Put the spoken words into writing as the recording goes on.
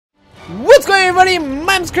What's going on, everybody?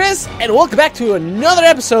 My name's Chris, and welcome back to another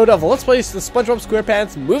episode of Let's Play the Spongebob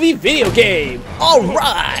Squarepants movie video game.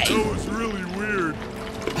 Alright! That was really weird.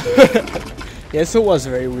 Yes, it was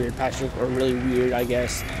very weird, Patrick. Or really weird, I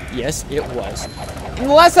guess. Yes, it was. In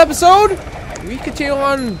the last episode, we continue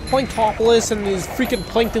on Planktopolis, and these freaking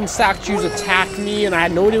plankton statues attacked me, and I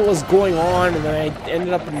had no idea what was going on, and then I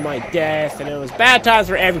ended up in my death, and it was bad times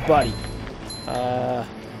for everybody.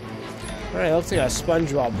 Alright, looks like a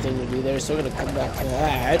SpongeBob thing to do there, so we're gonna come back to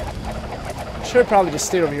that. Should probably just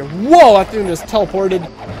stay over here. Whoa, that thing just teleported.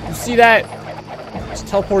 You see that? Just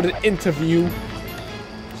teleported into view.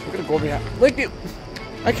 So we're gonna go over here. Like,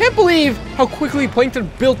 I can't believe how quickly Plankton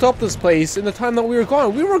built up this place in the time that we were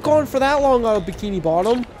gone. We were gone for that long out of Bikini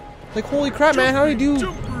Bottom. Like, holy crap, man, how did you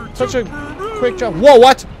do such a quick jump? Whoa,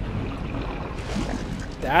 what?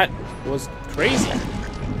 That was crazy.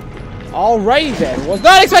 Alrighty then. Was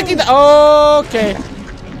not expecting that. Okay.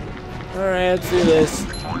 Alright, let's do this.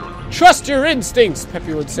 Trust your instincts,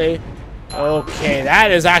 Peppy would say. Okay,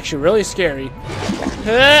 that is actually really scary.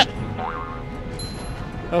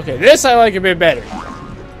 Okay, this I like a bit better.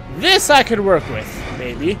 This I could work with,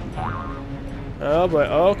 maybe. Oh,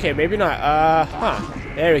 but okay, maybe not.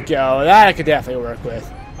 There we go. That I could definitely work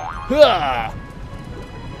with.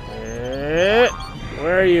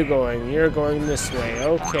 Where are you going? You're going this way.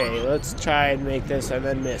 Okay, let's try and make this and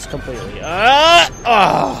then miss completely. I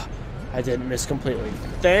didn't miss completely.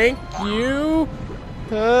 Thank you.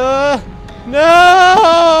 No!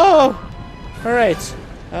 Alright.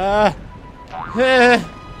 Alright,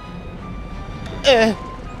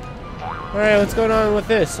 what's going on with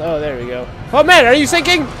this? Oh, there we go. Oh man, are you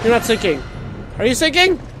sinking? You're not sinking. Are you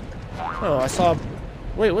sinking? Oh, I saw...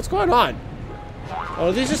 Wait, what's going on? Oh,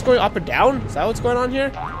 are these just going up and down? Is that what's going on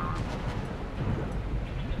here?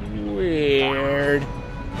 Weird.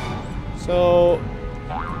 So,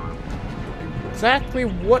 exactly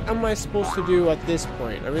what am I supposed to do at this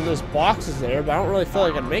point? I mean, there's boxes there, but I don't really feel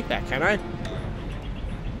like I can make that, can I? Do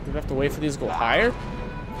we have to wait for these to go higher?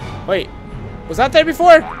 Wait, was that there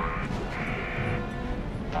before?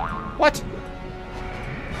 What?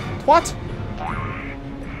 What?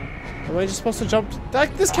 Am I just supposed to jump?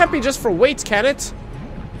 This can't be just for weights, can it?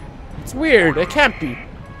 It's weird. It can't be.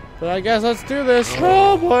 But I guess let's do this.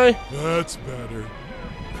 Oh boy. That's better.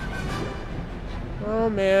 Oh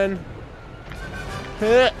man.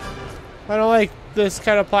 I don't like this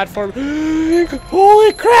kind of platform.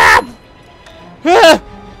 Holy crap! No!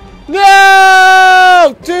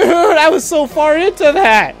 Dude, I was so far into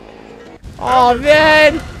that. Oh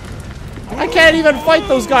man. I can't even fight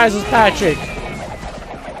those guys with Patrick.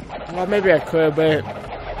 Well, maybe I could, but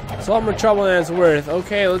it's a lot more trouble than it's worth.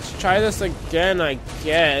 Okay, let's try this again, I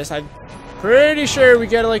guess. I'm pretty sure we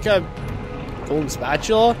get, like, a golden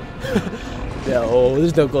spatula. No,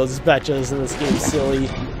 there's no golden spatulas in this game, silly.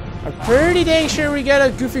 I'm pretty dang sure we get a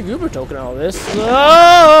Goofy Goober token out of this.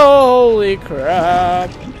 Oh, holy crap.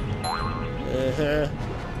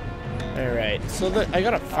 Alright, so I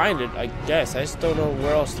gotta find it, I guess. I just don't know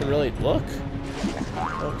where else to really look.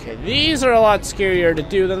 Okay, these are a lot scarier to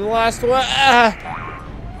do than the last one.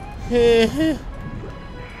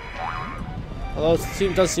 Although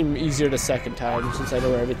it does seem easier the second time, since I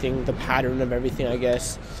know everything, the pattern of everything, I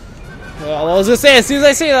guess. Although I was gonna say, as soon as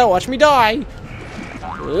I say that, watch me die.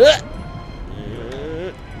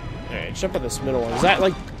 Alright, jump on this middle one. Does that,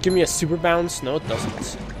 like, give me a super bounce? No, it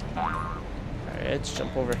doesn't. Alright, let's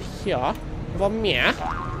jump over here.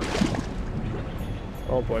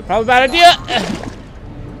 Oh boy, probably a bad idea.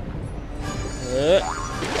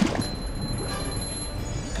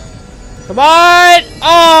 Come on!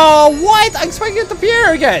 Oh, what? I expect it to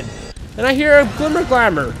appear again. And I hear a glimmer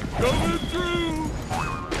glamour. Coming through.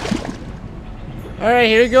 Alright,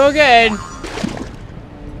 here we go again.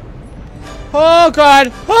 Oh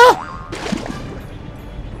god! Ah!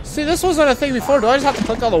 See, this wasn't a thing before. Do I just have to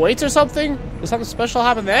click all the weights or something? Does something special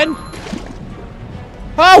happen then?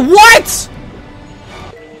 Oh, what?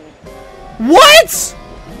 What?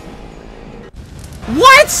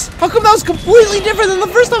 What? How come that was completely different than the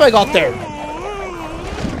first time I got there?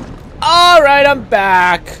 Alright, I'm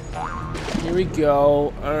back. Here we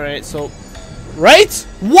go. Alright, so... Right?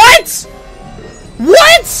 What?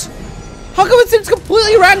 What? How come it seems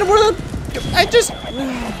completely random where the... I just...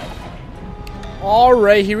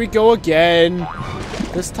 Alright, here we go again.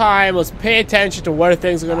 This time, let's pay attention to where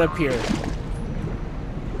things are gonna appear.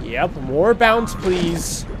 Yep, more bounce,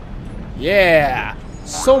 please. Yeah.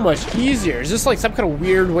 So much easier. Is this like some kind of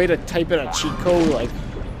weird way to type in a cheat code? Like,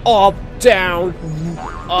 up, down,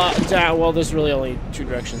 down. Well, there's really only two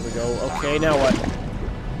directions to go. Okay, now what?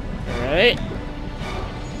 Alright.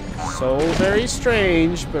 So very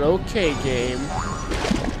strange, but okay, game.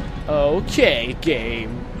 Okay,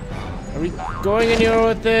 game. Are we going anywhere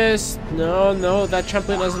with this? No, no, that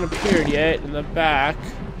trampoline hasn't appeared yet in the back.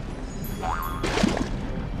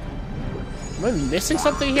 Am I missing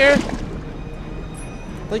something here?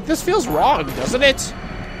 Like, this feels wrong, doesn't it?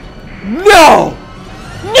 No!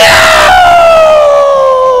 No!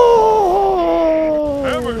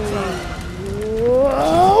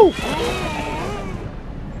 Whoa!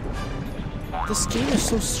 This game is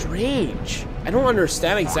so strange. I don't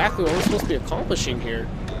understand exactly what I'm supposed to be accomplishing here.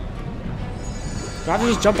 Do I have to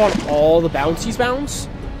just jump on all the bouncies bounce?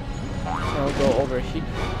 I'll go over here.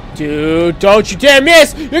 Dude, don't you dare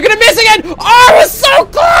miss! You're gonna miss again! Oh, it was so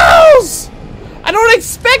close! I don't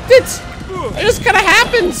expect it! It just kinda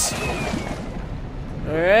happens.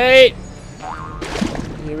 Alright.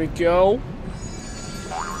 Here we go.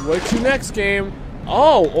 Where to next game?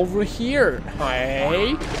 Oh, over here.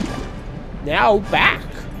 Hey. Now back.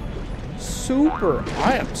 Super.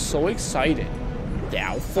 I am so excited.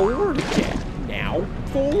 Now forward again. Now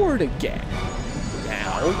forward again.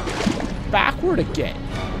 Now backward again.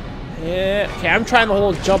 Yeah. Okay, I'm trying the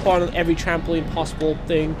whole jump on every trampoline possible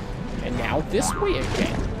thing. And now this way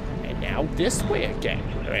again. And now this way again.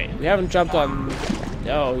 Alright, we haven't jumped on...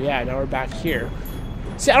 Oh, yeah, now we're back here.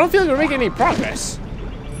 See, I don't feel like we're making any progress.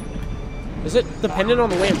 Is it dependent on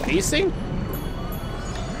the way I'm facing?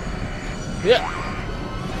 Yeah.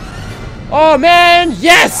 Oh, man!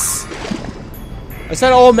 Yes! I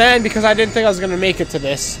said, oh, man, because I didn't think I was going to make it to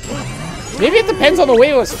this. Maybe it depends on the way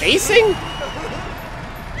it was facing?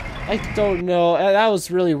 I don't know. That was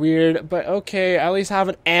really weird. But okay, I at least have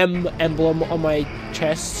an M emblem on my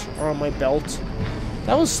chest or on my belt.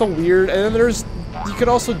 That was so weird. And then there's... You could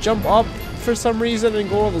also jump up for some reason and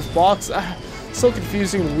go over those blocks. So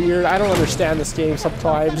confusing and weird. I don't understand this game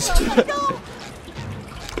sometimes.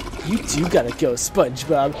 You do gotta go,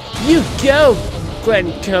 SpongeBob. You go,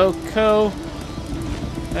 Glen Coco.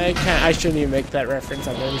 I shouldn't even make that reference.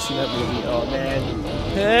 I've never seen that movie. Oh man.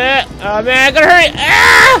 Oh man, I gotta hurry!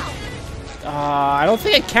 Ah! I don't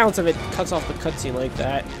think it counts if it cuts off the cutscene like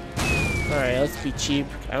that. Alright, let's be cheap.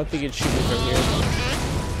 I don't think it should be from here.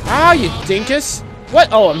 Ah, you dinkus! What?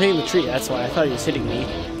 Oh, I'm hitting the tree. That's why. I thought he was hitting me.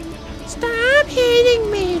 Stop hitting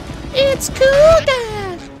me! It's cool,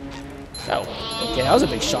 Dad! Oh, okay, that was a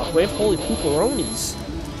big shockwave. Holy pooperoonies.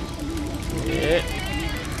 Yeah.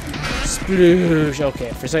 Sploosh.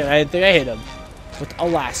 Okay, for a second I didn't think I hit him. But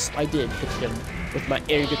alas, I did hit him. With my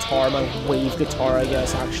air guitar, my wave guitar, I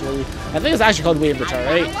guess, actually. I think it's actually called wave guitar,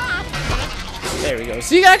 right? There we go.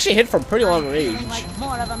 So you can actually hit from pretty long range. Like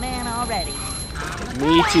more of a man already.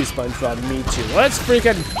 Me too, SpongeBob. Me too. Let's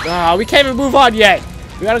freaking... we can't even move on yet.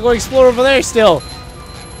 We gotta go explore over there still.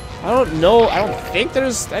 I don't know. I don't think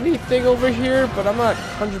there's anything over here, but I'm not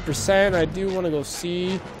 100%. I do want to go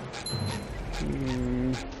see.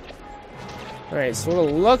 Alright, so what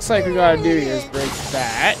it looks like we gotta do here is break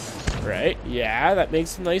that. Right, yeah, that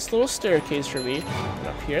makes a nice little staircase for me. Then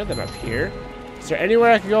up here, then up here. Is there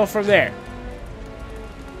anywhere I can go from there?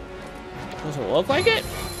 Doesn't look like it?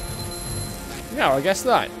 No, I guess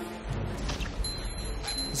not.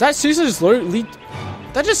 Does that seriously just lead...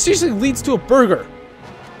 That just seriously leads to a burger.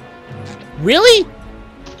 Really?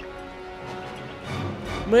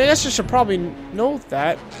 I mean, I guess I should probably know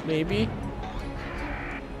that, maybe.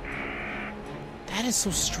 That is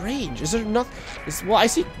so strange. Is there nothing? Well, I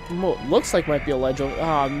see. Looks like might be a ledge over.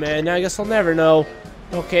 Oh man, now I guess I'll never know.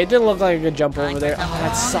 Okay, it didn't look like I could jump over there. Oh,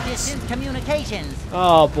 that sucks.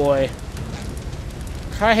 Oh boy.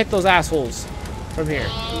 How do I hit those assholes from here?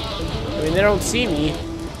 I mean, they don't see me.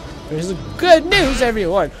 There's good news,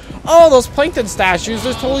 everyone. Oh, those plankton statues.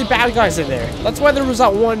 There's totally bad guys in there. That's why there was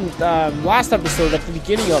that one last episode at the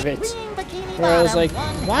beginning of it, where I was like,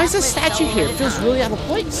 "Why is this statue here? It feels really out of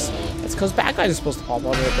place." It's because bad guys are supposed to pop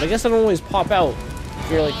out of it, but I guess they don't always pop out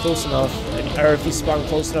if you're like close enough, or if you spawn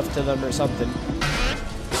close enough to them or something.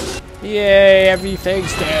 Yay,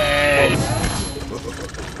 everything's dead.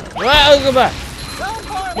 Welcome back.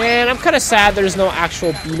 Man, I'm kind of sad there's no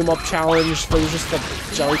actual beat 'em up challenge. There's just the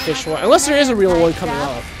jellyfish one, unless there is a real one coming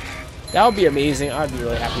up. That would be amazing. I'd be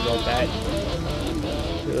really happy about that.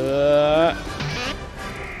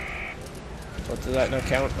 What did that not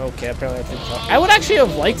count? Okay, apparently I didn't count. I would actually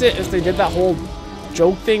have liked it if they did that whole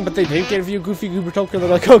joke thing, but they didn't give you a Goofy Goober token. They're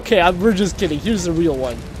like, okay, we're just kidding. Here's the real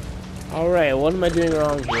one. Alright, what am I doing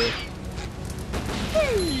wrong here?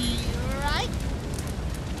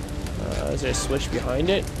 Is there a switch behind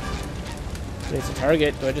it? It's a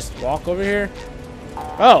target. Do I just walk over here?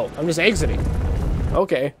 Oh, I'm just exiting.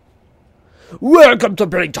 Okay. Welcome to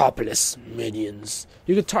Braintopolis, minions.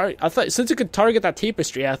 You could target. I thought since you could target that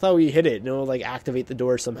tapestry, I thought we hit it and it would like activate the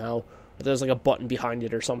door somehow. But there's like a button behind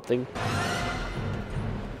it or something.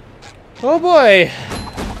 Oh boy,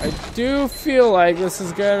 I do feel like this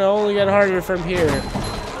is gonna only get harder from here.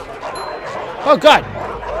 Oh god,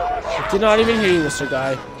 I did not even hear you, Mr.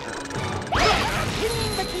 Guy.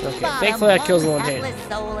 Okay, thankfully that kills one hit.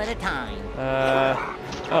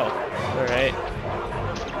 Oh, alright.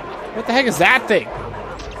 What the heck is that thing?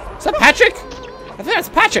 Is that Patrick? I think that's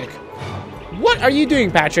Patrick. What are you doing,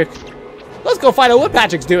 Patrick? Let's go find out what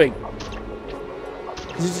Patrick's doing.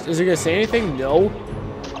 Is he gonna say anything? No.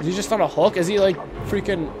 Is he just on a hook? Is he like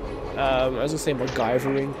freaking, I was gonna say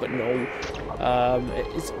MacGyvering, but no.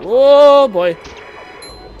 Oh boy.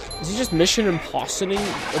 Is he just mission impossibling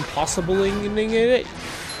it?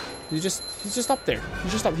 He's just up there.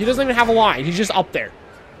 He's just up. He doesn't even have a line. He's just up there.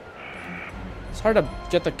 It's hard to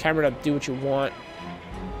get the camera to do what you want.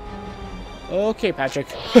 Okay, Patrick.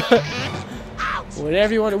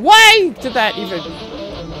 Whatever you want to. Why did that even?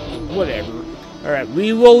 Whatever. All right,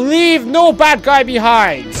 we will leave no bad guy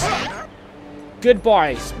behind.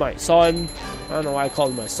 Goodbye, my son. I don't know why I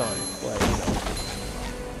called him my son. But,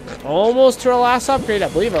 you know. Almost to our last upgrade. I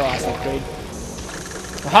believe our last upgrade.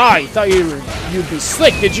 Aha! You thought you'd be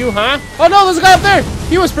slick, did you, huh? Oh no, there's a guy up there!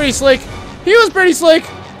 He was pretty slick! He was pretty slick!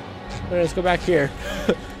 Alright, let's go back here.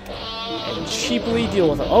 And cheaply deal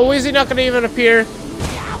with him. Oh, is he not gonna even appear?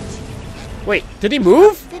 Wait, did he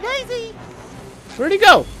move? Where'd he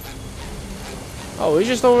go? Oh, he's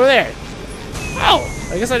just over there. Oh!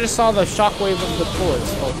 I guess I just saw the shockwave of the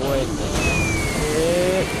bullets. Oh boy.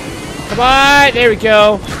 Come on! There we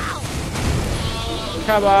go.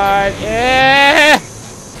 Come on. Yeah!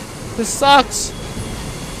 This sucks.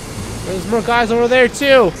 There's more guys over there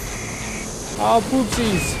too. Oh,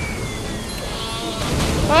 poopsies.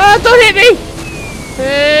 Ah, don't hit me!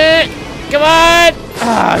 Come on!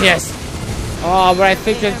 Ah, yes. Oh, but I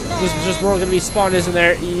think that there's just more gonna be spawned, isn't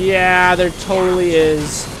there? Yeah, there totally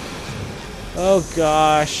is. Oh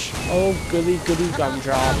gosh. Oh, goody goody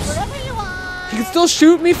gumdrops. He can still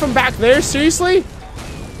shoot me from back there? Seriously?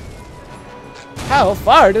 How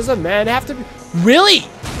far does a man have to be? Really?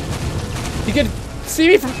 You can see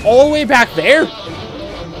me from all the way back there?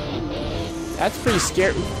 That's pretty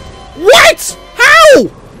scary. What? How?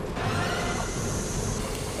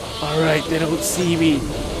 Alright, they don't see me.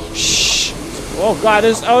 Shh. Oh god,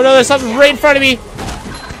 there's something right in front of me.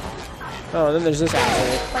 Oh, and then there's this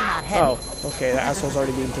asshole. Oh, okay, that asshole's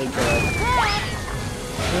already being taken care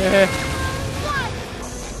of.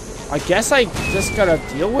 I guess I just gotta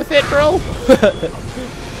deal with it, bro.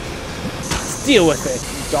 Let's deal with it.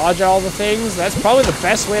 Dodge all the things. That's probably the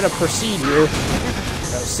best way to proceed here.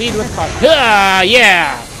 Proceed with caution. Ah,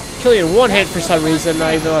 yeah! Kill you in one hit for some reason.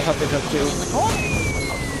 I even though I thought they took two.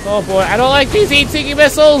 Oh boy, I don't like these heat-seeking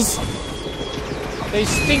missiles. They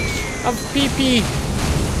stink of pee-pee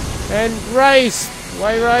and rice.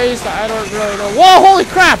 Why rice? I don't really know. Whoa! Holy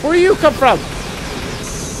crap! Where do you come from?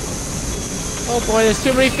 Oh boy, there's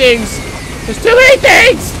too many things. There's too many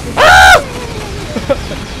things! Ah!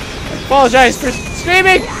 I apologize for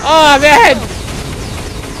screaming! Oh man!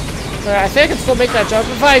 Alright, I think I can still make that jump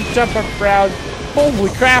if I jump up around. Holy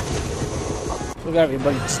crap! Look at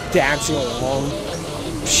everybody just dancing along.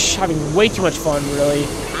 Psh, having way too much fun, really.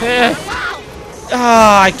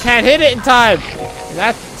 Ah, I can't hit it in time!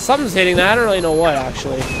 That something's hitting that, I don't really know what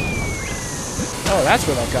actually. Oh, that's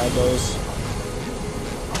where that guy goes.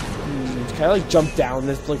 Can I like jump down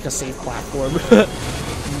this like a safe platform?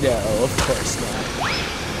 No, of course not.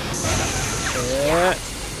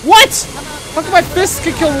 What? How come my fists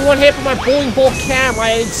could kill one hit with my bowling ball cam?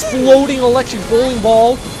 My exploding electric bowling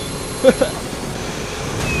ball.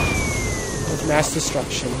 With mass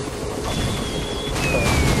destruction.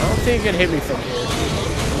 I don't think it can hit me from here.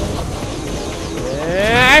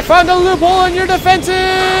 I found a loophole in your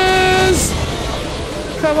defenses!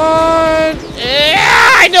 Come on! Yeah,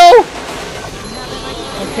 I know!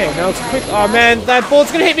 Okay, now it's quick. Oh man, that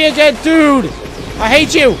bullet's gonna hit me again, dude! I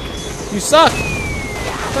hate you! You suck!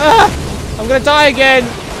 Ah, I'm gonna die again!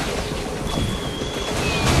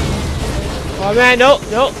 Oh man, no,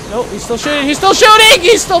 he's still shooting! He's still shooting!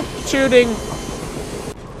 He's still shooting!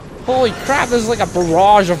 Holy crap, this is like a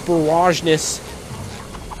barrage of barrageness.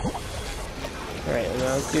 Alright,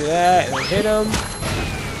 let's do that, and hit him.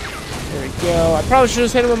 There we go. I probably should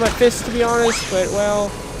have hit him with my fist, to be honest, but well...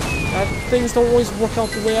 things don't always work out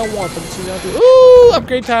the way I want them to. Now ooh,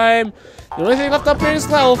 upgrade time! The only thing left to upgrade is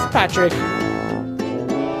health, Patrick.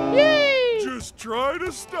 Yay! Just try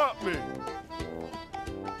to stop me.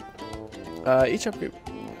 Each upgrade.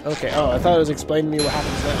 Okay. Oh, I thought it was explaining to me what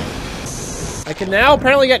happens now. I can now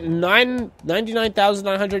apparently get 99,999.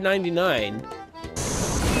 I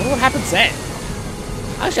wonder what happens then.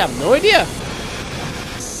 I actually have no idea.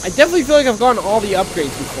 I definitely feel like I've gotten all the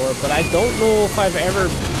upgrades before, but I don't know if I've ever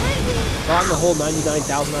gotten the whole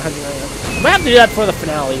 99,999. I might have to do that for the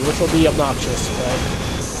finale, which will be obnoxious, but,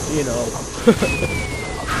 you know.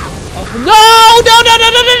 Oh, no!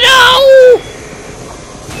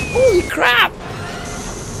 Holy crap!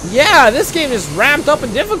 Yeah, this game is ramped up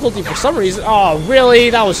in difficulty for some reason. Oh, really?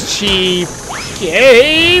 That was cheap.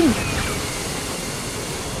 Game!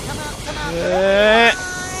 I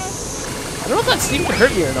don't know if that steam can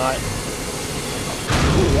hurt me or not.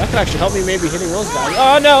 Ooh, that could actually help me maybe hitting those guys.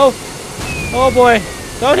 Oh, no! Oh, boy.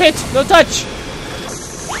 Don't hit! No touch!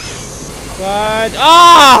 But...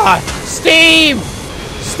 Ah! Steam!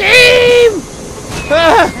 Steam!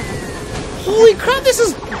 Ah. Holy crap, this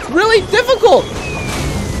is really difficult!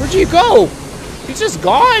 Where'd you go? He's just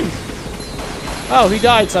gone! Oh, he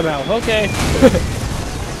died somehow. Okay.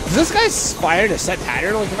 Does this guy fire in a set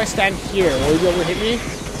pattern? Like, if I stand here, will he be able to hit me?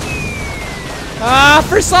 Ah,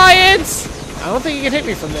 for science! I don't think he can hit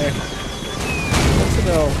me from there. Good to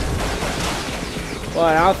know. Well,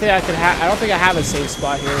 I don't think I can I don't think I have a safe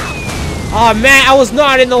spot here. Oh man, I was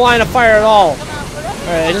not in the line of fire at all.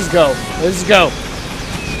 Alright, let's go. Let's go.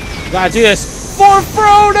 Gotta do this. For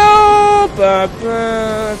Frodo!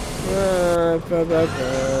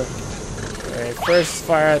 Alright, first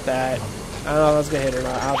fire at that. I don't know if that's gonna hit or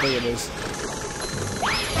not. I don't think it is.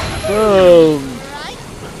 Boom.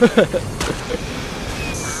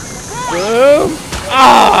 Boom.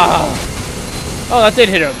 Ah! Oh, that did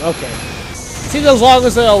hit him. Okay. Seems as long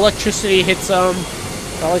as the electricity hits him,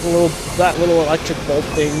 not like that little electric bolt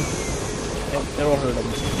thing, it'll hurt him.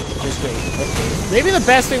 Which is great. Okay. Maybe the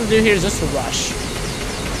best thing to do here is just to rush.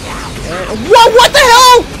 Whoa! What the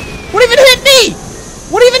hell? What even hit me?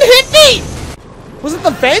 What even hit me? Was it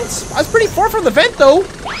the vent? I was pretty far from the vent, though.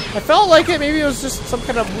 I felt like it. Maybe it was just some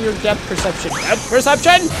kind of weird depth perception. Depth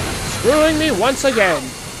perception? Screwing me once again.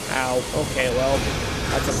 Ow. Okay, well,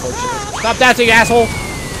 that's unfortunate. Stop dancing, asshole.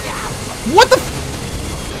 What the f—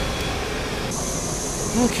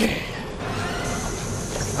 Okay.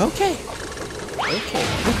 Okay. Okay.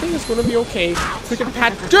 Everything is gonna be okay. Freaking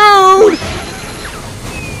Pat— Dude!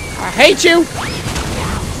 I hate you!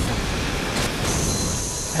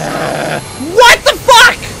 What the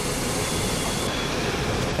fuck?!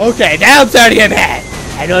 Okay, now I'm starting to get mad.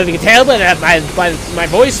 I don't know if you can tell, but my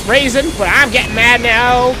voice raising, but I'm getting mad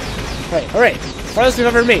now. Alright. Farthest we've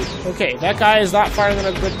ever made. Okay, that guy is not firing in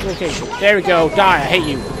a good location. There we go. Die. I hate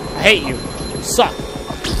you. I hate you. You suck.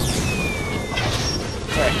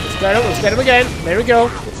 Alright, let's get him. Let's get him again. There we go.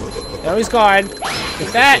 Now he's gone.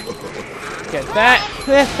 Get that. Get that.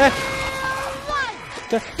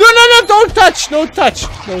 No, don't touch. No touch.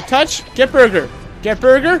 No touch. Get burger. Get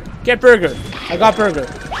burger. Get burger. I got burger.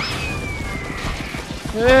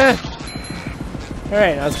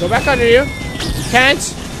 Alright, now let's go back under you. You can't.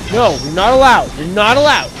 No, you're not allowed. You're not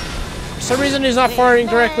allowed. For some reason, he's not firing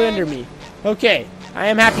directly under me. Okay, I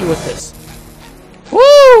am happy with this.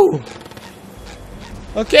 Woo!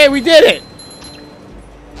 Okay, we did it!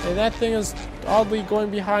 And that thing is oddly going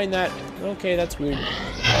behind that. Okay, that's weird.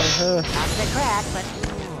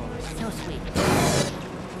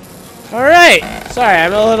 Alright! Sorry,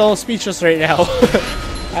 I'm a little speechless right now.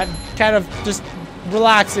 I'm kind of just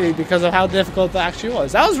relaxing because of how difficult that actually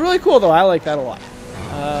was. That was really cool, though. I like that a lot.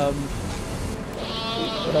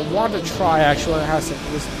 But I want to try actually. I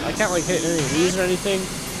can't like hit any of these or anything.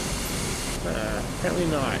 Apparently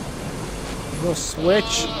not. No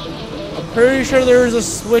switch. I'm pretty sure there's a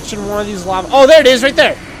switch in one of these lava. Oh, there it is, right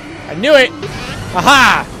there. I knew it.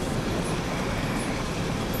 Aha!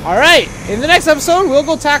 All right. In the next episode, we'll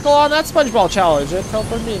go tackle on that Spongebob challenge. It fell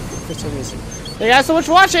for me for some reason. Thank you guys so much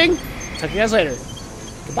for watching. Talk to you guys later.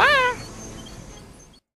 Goodbye.